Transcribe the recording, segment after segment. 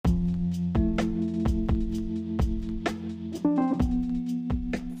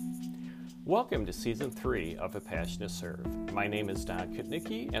Welcome to Season 3 of A Passion to Serve. My name is Don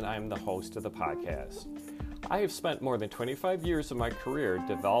Kuchnicki, and I'm the host of the podcast. I have spent more than 25 years of my career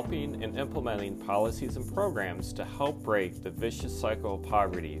developing and implementing policies and programs to help break the vicious cycle of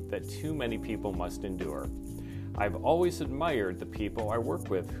poverty that too many people must endure. I've always admired the people I work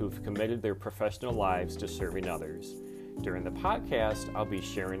with who've committed their professional lives to serving others. During the podcast, I'll be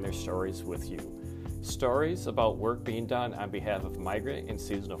sharing their stories with you. Stories about work being done on behalf of migrant and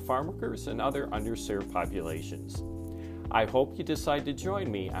seasonal farm workers and other underserved populations. I hope you decide to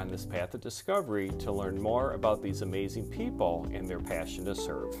join me on this path of discovery to learn more about these amazing people and their passion to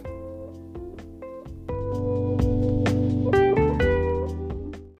serve.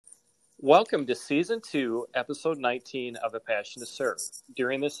 Welcome to Season 2, Episode 19 of A Passion to Serve.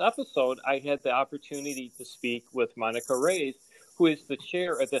 During this episode, I had the opportunity to speak with Monica Reyes, who is the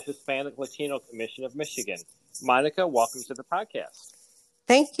chair of the Hispanic Latino Commission of Michigan. Monica, welcome to the podcast.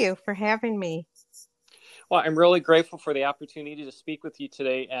 Thank you for having me. Well, I'm really grateful for the opportunity to speak with you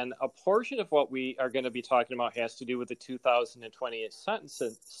today, and a portion of what we are going to be talking about has to do with the 2020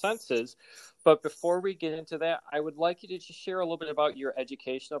 census. But before we get into that, I would like you to just share a little bit about your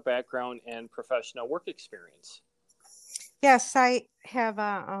educational background and professional work experience. Yes, I have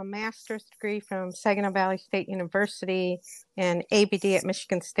a master's degree from Saginaw Valley State University and ABD at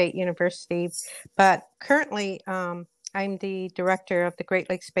Michigan State University. But currently, I'm the director of the Great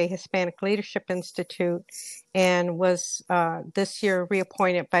Lakes Bay Hispanic Leadership Institute and was this year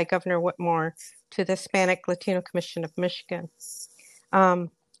reappointed by Governor Whitmore to the Hispanic Latino Commission of Michigan.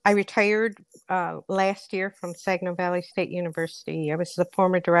 I retired last year from Saginaw Valley State University. I was the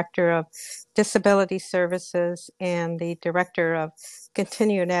former director of disability services and the director of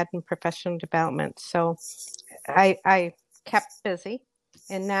continuing ed and professional development. So I kept busy,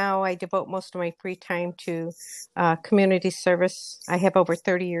 and now I devote most of my free time to community service. I have over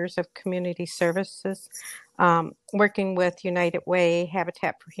 30 years of community services, working with United Way,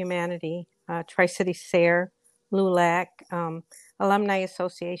 Habitat for Humanity, Tri-City SARE, LULAC, alumni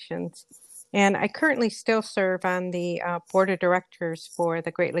associations. And I currently still serve on the board of directors for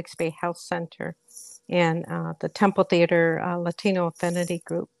the Great Lakes Bay Health Center and the Temple Theater Latino Affinity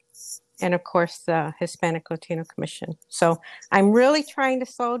Group, and of course the Hispanic Latino Commission. So I'm really trying to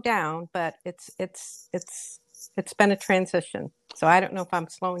slow down, but it's been a transition. So I don't know if I'm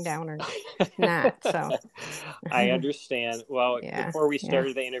slowing down or not. So I understand. Well, before we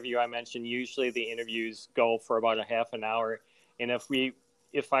started the interview, I mentioned usually the interviews go for about a half an hour. And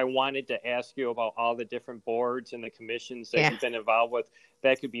if I wanted to ask you about all the different boards and the commissions that you've been involved with,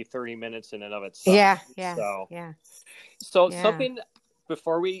 that could be 30 minutes in and of itself. So something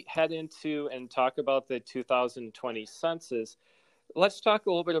before we head into and talk about the 2020 census, let's talk a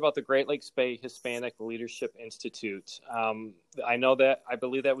little bit about the Great Lakes Bay Hispanic Leadership Institute. I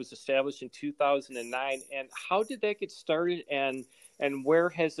believe that was established in 2009. And how did that get started, and where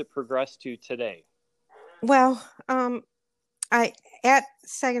has it progressed to today? Well, at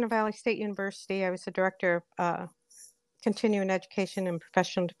Saginaw Valley State University, I was the director of continuing education and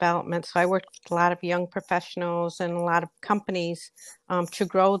professional development. So I worked with a lot of young professionals and a lot of companies to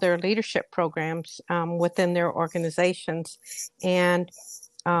grow their leadership programs within their organizations. And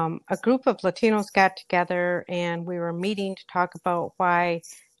a group of Latinos got together, and we were meeting to talk about why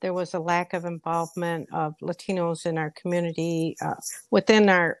there was a lack of involvement of Latinos in our community, within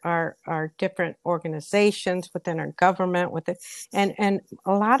our different organizations, within our government, and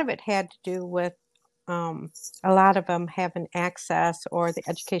a lot of it had to do with a lot of them having access or the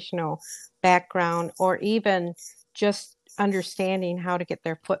educational background, or even just understanding how to get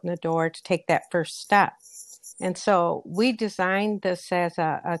their foot in the door to take that first step. And so we designed this as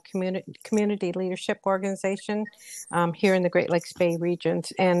a community leadership organization here in the Great Lakes Bay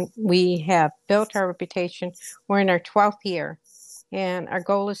regions, and we have built our reputation. We're in our 12th year, and our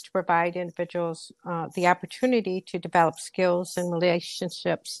goal is to provide individuals the opportunity to develop skills and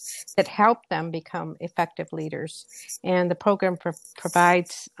relationships that help them become effective leaders. And the program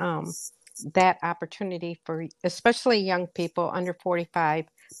provides that opportunity for especially young people under 45,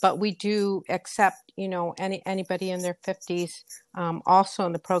 but we do accept, anybody in their 50s also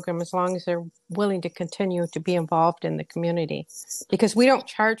in the program, as long as they're willing to continue to be involved in the community. Because we don't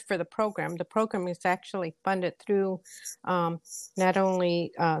charge for the program. The program is actually funded through not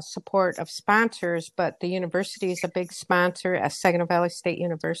only support of sponsors, but the university is a big sponsor at Saginaw Valley State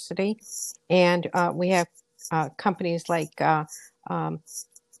University. And we have companies like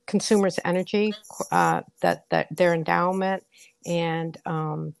Consumers Energy, that their endowment, and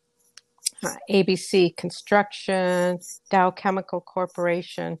ABC Construction, Dow Chemical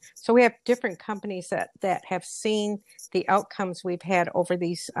Corporation. So we have different companies that have seen the outcomes we've had over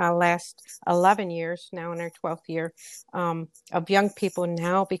these last 11 years, now in our 12th year, of young people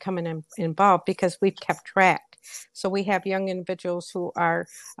now becoming involved because we've kept track. So we have young individuals who are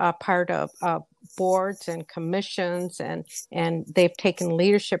part of boards and commissions, and they've taken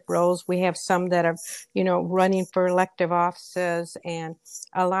leadership roles. We have some that are, running for elective offices, and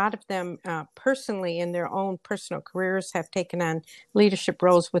a lot of them personally in their own personal careers have taken on leadership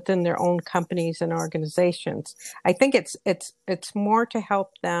roles within their own companies and organizations. I think it's more to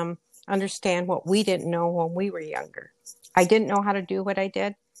help them understand what we didn't know when we were younger. I didn't know how to do what I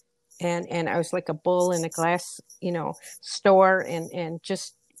did. And I was like a bull in a glass, store and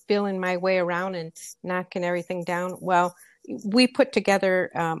just feeling my way around and knocking everything down. Well, we put together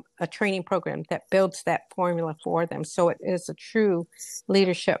a training program that builds that formula for them. So it is a true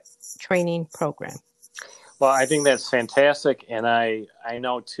leadership training program. Well, I think that's fantastic. And I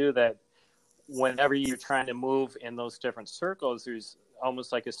know, too, that whenever you're trying to move in those different circles, there's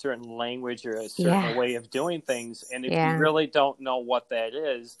almost like a certain language or a certain way of doing things. And if you really don't know what that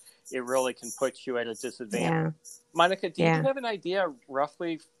is, it really can put you at a disadvantage. Monica, do you have an idea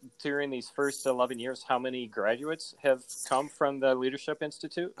roughly during these first 11 years how many graduates have come from the Leadership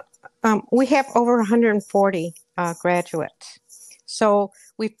Institute? We have over 140 graduates. So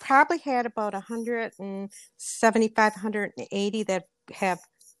we've probably had about 175, 180 that have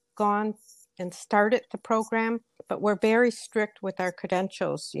gone and started the program, but we're very strict with our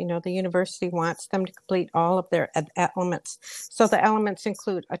credentials. The university wants them to complete all of their elements. So the elements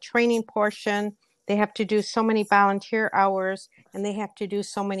include a training portion. They have to do so many volunteer hours, and they have to do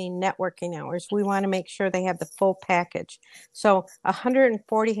so many networking hours. We want to make sure they have the full package. So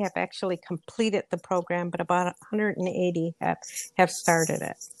 140 have actually completed the program, but about 180 have started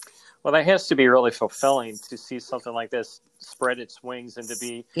it. Well, that has to be really fulfilling to see something like this spread its wings and to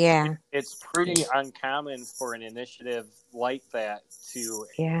be, it's pretty uncommon for an initiative like that to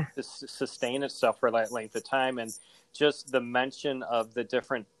sustain itself for that length of time. And just the mention of the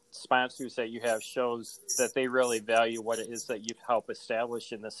different sponsors that you have shows that they really value what it is that you've helped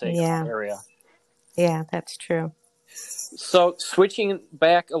establish in the Saginaw area. Yeah, that's true. So switching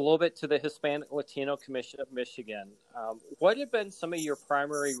back a little bit to the Hispanic Latino Commission of Michigan, what have been some of your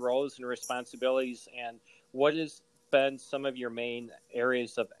primary roles and responsibilities, and what has been some of your main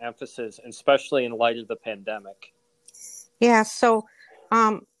areas of emphasis, especially in light of the pandemic? Yeah, so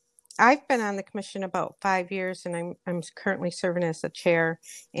I've been on the commission about 5 years, and I'm currently serving as the chair.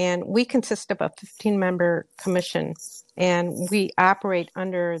 And we consist of a 15-member commission, and we operate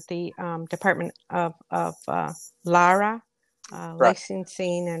under the Department of LARA,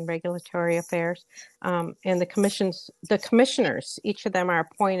 Licensing and Regulatory Affairs. And the commissioners, each of them are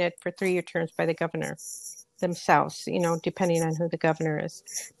appointed for 3-year terms by the governor themselves, depending on who the governor is.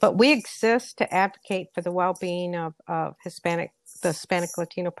 But we exist to advocate for the well-being of the Hispanic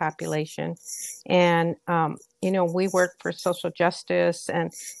Latino population. And, we work for social justice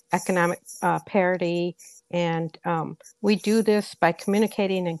and economic parity. And we do this by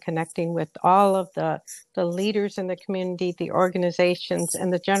communicating and connecting with all of the leaders in the community, the organizations,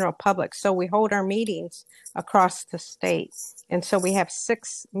 and the general public. So we hold our meetings across the state. And so we have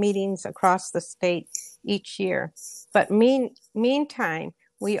 6 meetings across the state each year. But meantime,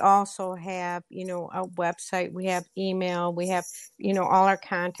 we also have, a website, we have email, we have, all our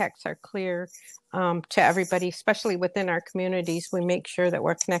contacts are clear to everybody, especially within our communities. We make sure that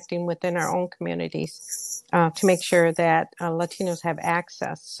we're connecting within our own communities to make sure that Latinos have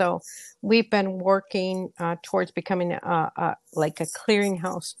access. So we've been working towards becoming like a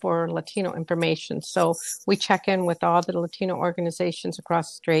clearinghouse for Latino information. So we check in with all the Latino organizations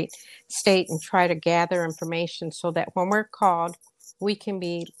across the state and try to gather information so that when we're called, we can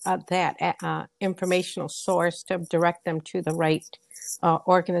be that informational source to direct them to the right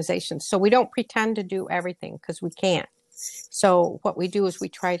organizations. So we don't pretend to do everything because we can't. So what we do is we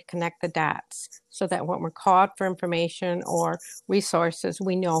try to connect the dots so that when we're called for information or resources,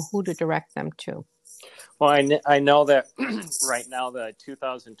 we know who to direct them to. Well, I know that right now the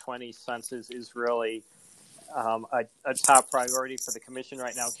 2020 census is really a top priority for the commission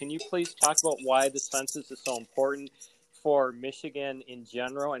right now. Can you please talk about why the census is so important for Michigan in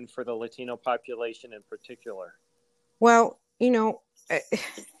general and for the Latino population in particular? Well, the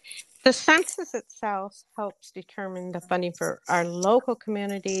census itself helps determine the funding for our local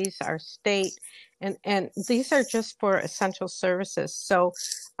communities, our state, and these are just for essential services. So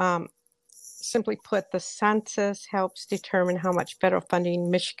simply put, the census helps determine how much federal funding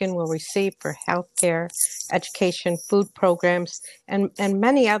Michigan will receive for healthcare, education, food programs, and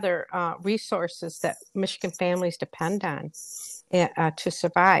many other resources that Michigan families depend on to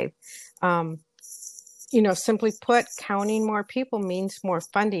survive. Simply put, counting more people means more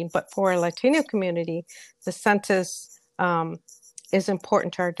funding. But for a Latino community, the census is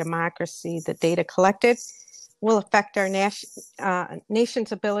important to our democracy. The data collected will affect our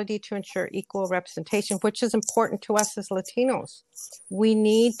nation's ability to ensure equal representation, which is important to us as Latinos. We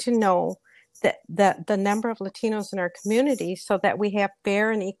need to know that the number of Latinos in our community so that we have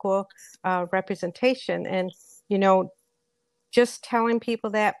fair and equal representation. And, just telling people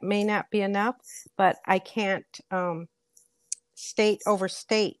that may not be enough, but I can't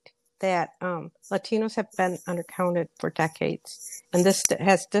overstate that Latinos have been undercounted for decades. And this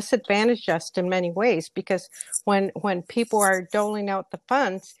has disadvantaged us in many ways, because when people are doling out the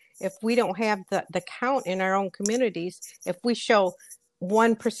funds, if we don't have the count in our own communities, if we show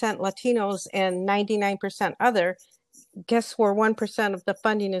 1% Latinos and 99% other, guess where 1% of the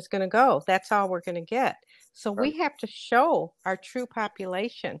funding is going to go? That's all we're going to get. So we have to show our true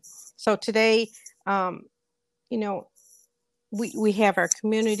population. So today, we have our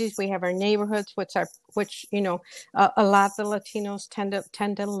communities, we have our neighborhoods, which a lot of the Latinos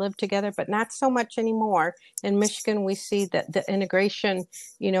tend to live together, but not so much anymore. In Michigan, we see that the integration,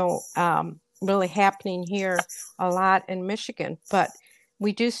 really happening here a lot in Michigan, but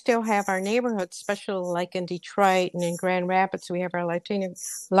we do still have our neighborhoods, especially like in Detroit and in Grand Rapids. We have our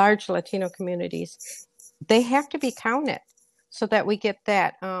large Latino communities. They have to be counted so that we get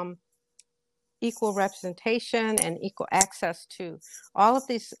that equal representation and equal access to all of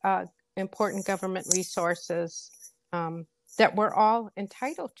these important government resources that we're all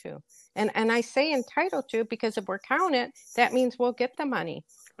entitled to. And I say entitled to because if we're counted, that means we'll get the money.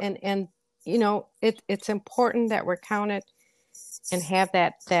 And it's important that we're counted and have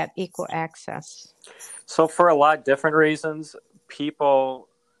that equal access. So for a lot of different reasons, people,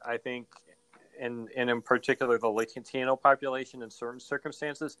 I think, and in particular the Latino population in certain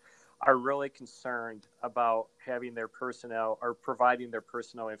circumstances, are really concerned about having their personnel or providing their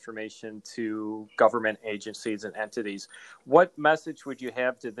personal information to government agencies and entities. What message would you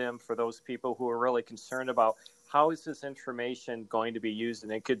have to them for those people who are really concerned about how is this information going to be used,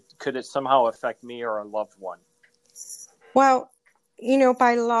 and could it somehow affect me or a loved one? Well,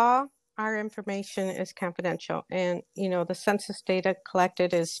 by law, our information is confidential, and the census data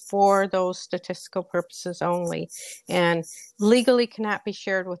collected is for those statistical purposes only, and legally cannot be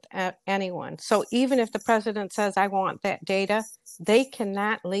shared with anyone. So even if the president says, I want that data, they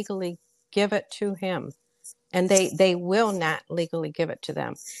cannot legally give it to him, and they will not legally give it to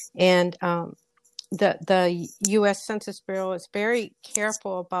them. And the U.S. Census Bureau is very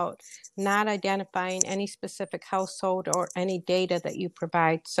careful about not identifying any specific household or any data that you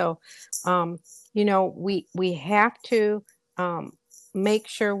provide. So, we have to make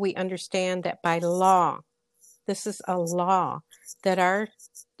sure we understand that by law, this is a law, that our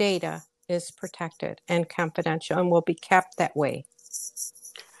data is protected and confidential and will be kept that way.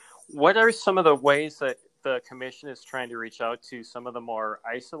 What are some of the ways that the commission is trying to reach out to some of the more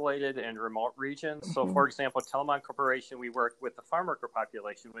isolated and remote regions? Mm-hmm. So, for example, Telamon Corporation, we work with the farm worker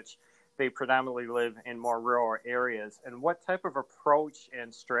population, which they predominantly live in more rural areas. And what type of approach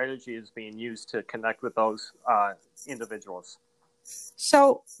and strategy is being used to connect with those individuals?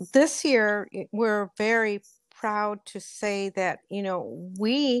 So this year, we're very proud to say that,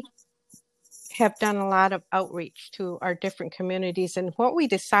 we have done a lot of outreach to our different communities. And what we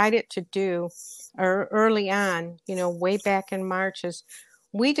decided to do early on, way back in March, is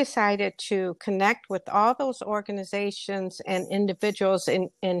we decided to connect with all those organizations and individuals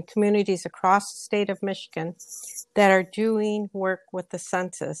in communities across the state of Michigan that are doing work with the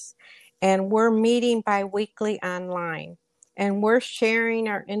census. And we're meeting bi-weekly online. And we're sharing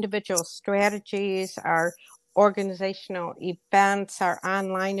our individual strategies, our organizational events, our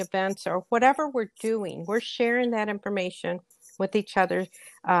online events, or whatever we're doing. We're sharing that information with each other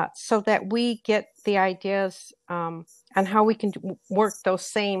so that we get the ideas on how we can work those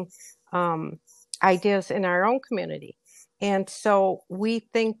same ideas in our own community. And so we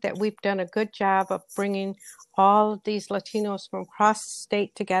think that we've done a good job of bringing all of these Latinos from across the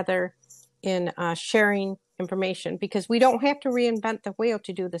state together in sharing information, because we don't have to reinvent the wheel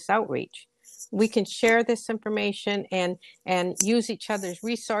to do this outreach. we can share this information and use each other's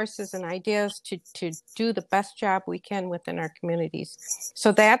resources and ideas to do the best job we can within our communities.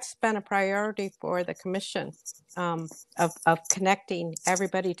 So that's been a priority for the commission, of connecting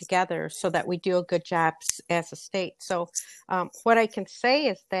everybody together so that we do a good job as a state. So what I can say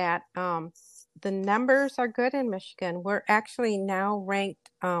is that the numbers are good in Michigan. We're actually now ranked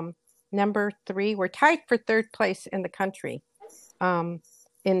number 3. We're tied for 3rd place in the country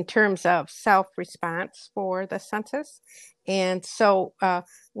in terms of self-response for the census. And so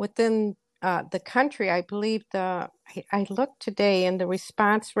within the country, I believe I looked today and the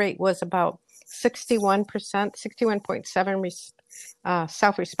response rate was about 61%, 61.7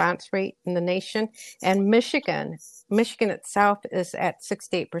 self-response rate in the nation. And Michigan itself is at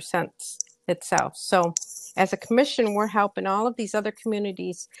 68% itself. So as a commission, we're helping all of these other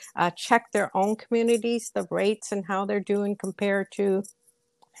communities check their own communities, the rates and how they're doing compared to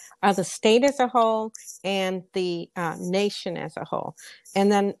the state as a whole and the nation as a whole.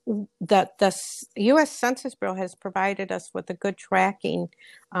 And then the U.S. Census Bureau has provided us with a good tracking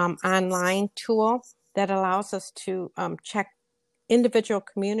online tool that allows us to check individual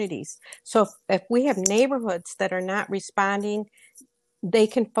communities. So if we have neighborhoods that are not responding, they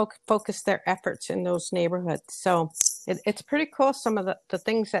can focus their efforts in those neighborhoods. So it's pretty cool, some of the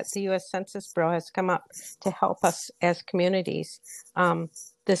things that the U.S. Census Bureau has come up to help us as communities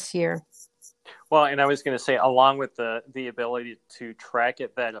this year. Well, and I was going to say, along with the ability to track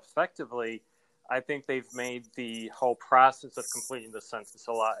it that effectively, I think they've made the whole process of completing the census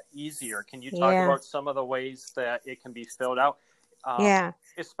a lot easier. Can you talk about some of the ways that it can be filled out?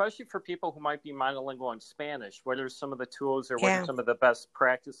 Especially for people who might be monolingual in Spanish, what are some of the tools or what are some of the best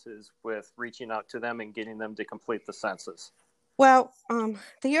practices with reaching out to them and getting them to complete the census? Well,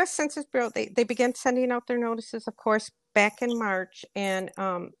 the U.S. Census Bureau, they began sending out their notices, of course, back in March. And,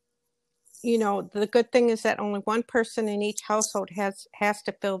 you know, the good thing is that only one person in each household has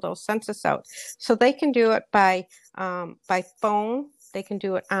to fill those census out. So they can do it by phone, they can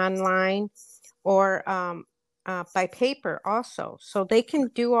do it online, or by paper also. So they can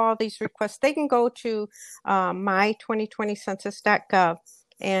do all these requests. They can go to my2020census.gov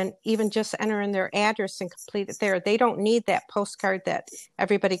and even just enter in their address and complete it there. They don't need that postcard that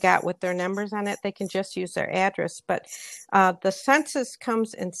everybody got with their numbers on it. They can just use their address. But the census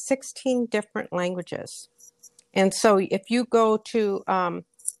comes in 16 different languages. And so if you go to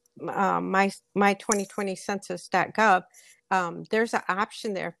my2020census.gov, there's an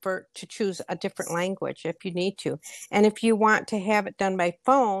option there to choose a different language if you need to. And if you want to have it done by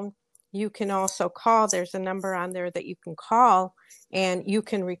phone, you can also call. There's a number on there that you can call and you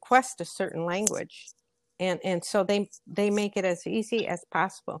can request a certain language. And so they make it as easy as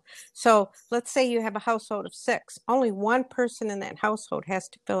possible. So let's say you have a household of 6. Only one person in that household has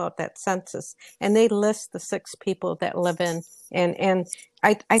to fill out that census, and they list the 6 people that live in. And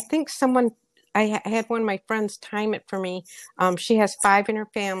I think I had one of my friends time it for me. She has 5 in her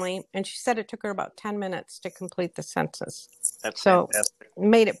family, and she said it took her about 10 minutes to complete the census. That's so fantastic.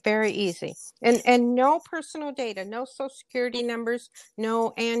 Made it very easy. And no personal data, no social security numbers,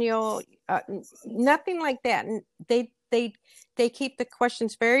 no annual, nothing like that. And they keep the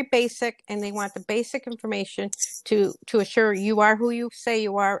questions very basic, and they want the basic information to assure you are who you say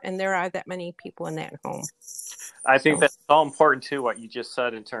you are, and there are that many people in that home. I think that's all important too, what you just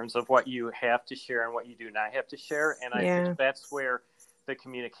said in terms of what you have to share and what you do not have to share. And I think that's where the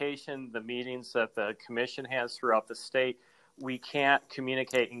communication, the meetings that the commission has throughout the state, we can't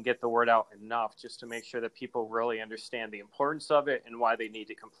communicate and get the word out enough just to make sure that people really understand the importance of it and why they need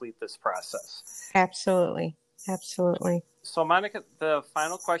to complete this process. Absolutely. Absolutely. So, Monica, the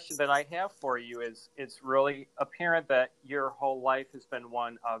final question that I have for you is, it's really apparent that your whole life has been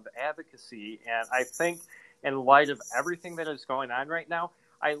one of advocacy. And I think in light of everything that is going on right now,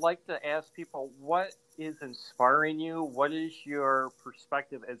 I like to ask people, what is inspiring you? What is your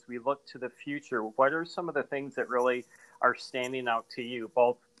perspective as we look to the future? What are some of the things that really are standing out to you,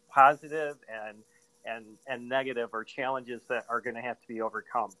 both positive and negative, or challenges that are going to have to be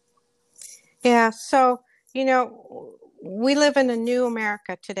overcome? Yeah, so, you know, we live in a new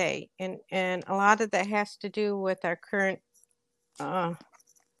America today, and a lot of that has to do with our current, I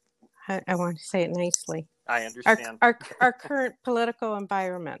want to say it nicely. I understand. Our current political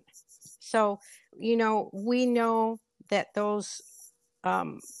environment. So, you know, we know that those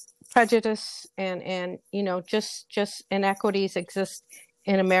prejudice and you know, just inequities exist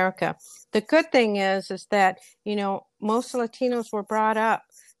in America. The good thing is that, you know, most Latinos were brought up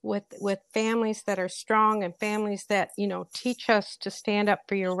with families that are strong and families that, you know, teach us to stand up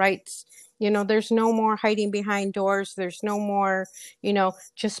for your rights There's no more hiding behind doors. There's no more,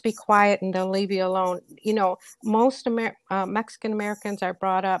 just be quiet and they'll leave you alone. Most Mexican Americans are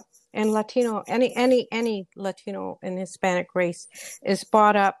brought up, and Latino, any Latino and Hispanic race is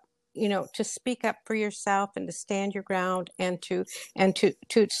brought up, to speak up for yourself and to stand your ground and to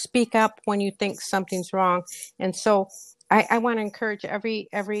speak up when you think something's wrong. And so I want to encourage every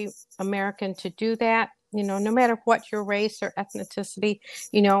American to do that. No matter what your race or ethnicity,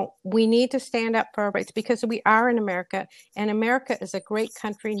 we need to stand up for our rights because we are in America, and America is a great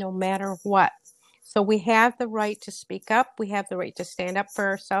country no matter what. So we have the right to speak up, we have the right to stand up for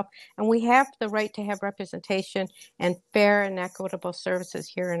ourselves, and we have the right to have representation and fair and equitable services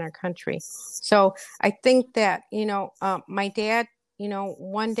here in our country. So I think that, my dad,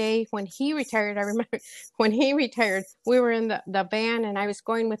 one day when he retired, I remember when he retired, we were in the van, and I was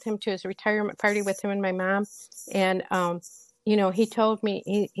going with him to his retirement party with him and my mom. And, he told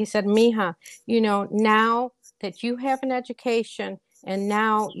me, he said, Mija, now that you have an education and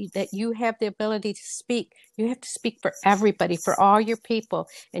now that you have the ability to speak, you have to speak for everybody, for all your people.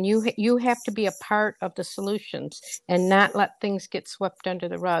 And you have to be a part of the solutions and not let things get swept under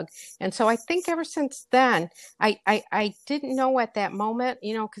the rug. And so I think ever since then, I didn't know at that moment,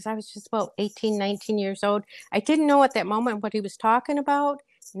 because I was just about 18, 19 years old. I didn't know at that moment what he was talking about.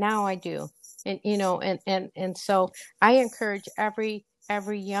 Now I do. And, and so I encourage every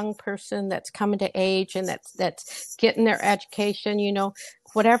young person that's coming to age and that's getting their education,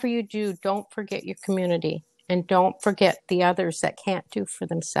 whatever you do, don't forget your community and don't forget the others that can't do for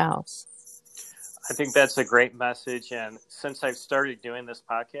themselves. I think that's a great message. And since I've started doing this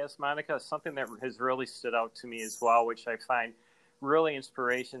podcast, Monica, something that has really stood out to me as well, which I find really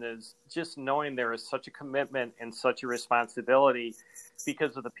inspiration, is just knowing there is such a commitment and such a responsibility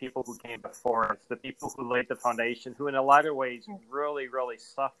because of the people who came before us, the people who laid the foundation, who in a lot of ways really, really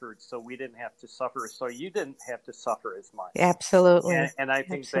suffered so we didn't have to suffer, so you didn't have to suffer as much. Absolutely. And I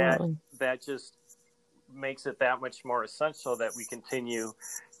think that just makes it that much more essential that we continue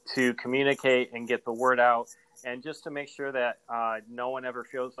to communicate and get the word out, and just to make sure that no one ever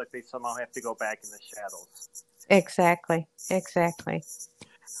feels like they somehow have to go back in the shadows. Exactly.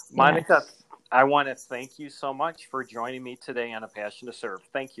 Monica, yes. I want to thank you so much for joining me today on A Passion to Serve.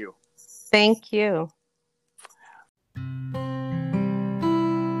 Thank you. Thank you.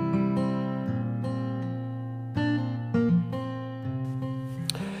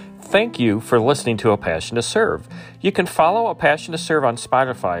 Thank you for listening to A Passion to Serve. You can follow A Passion to Serve on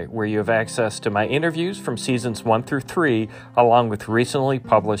Spotify, where you have access to my interviews from seasons 1 through 3, along with recently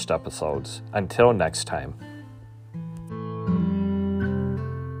published episodes. Until next time.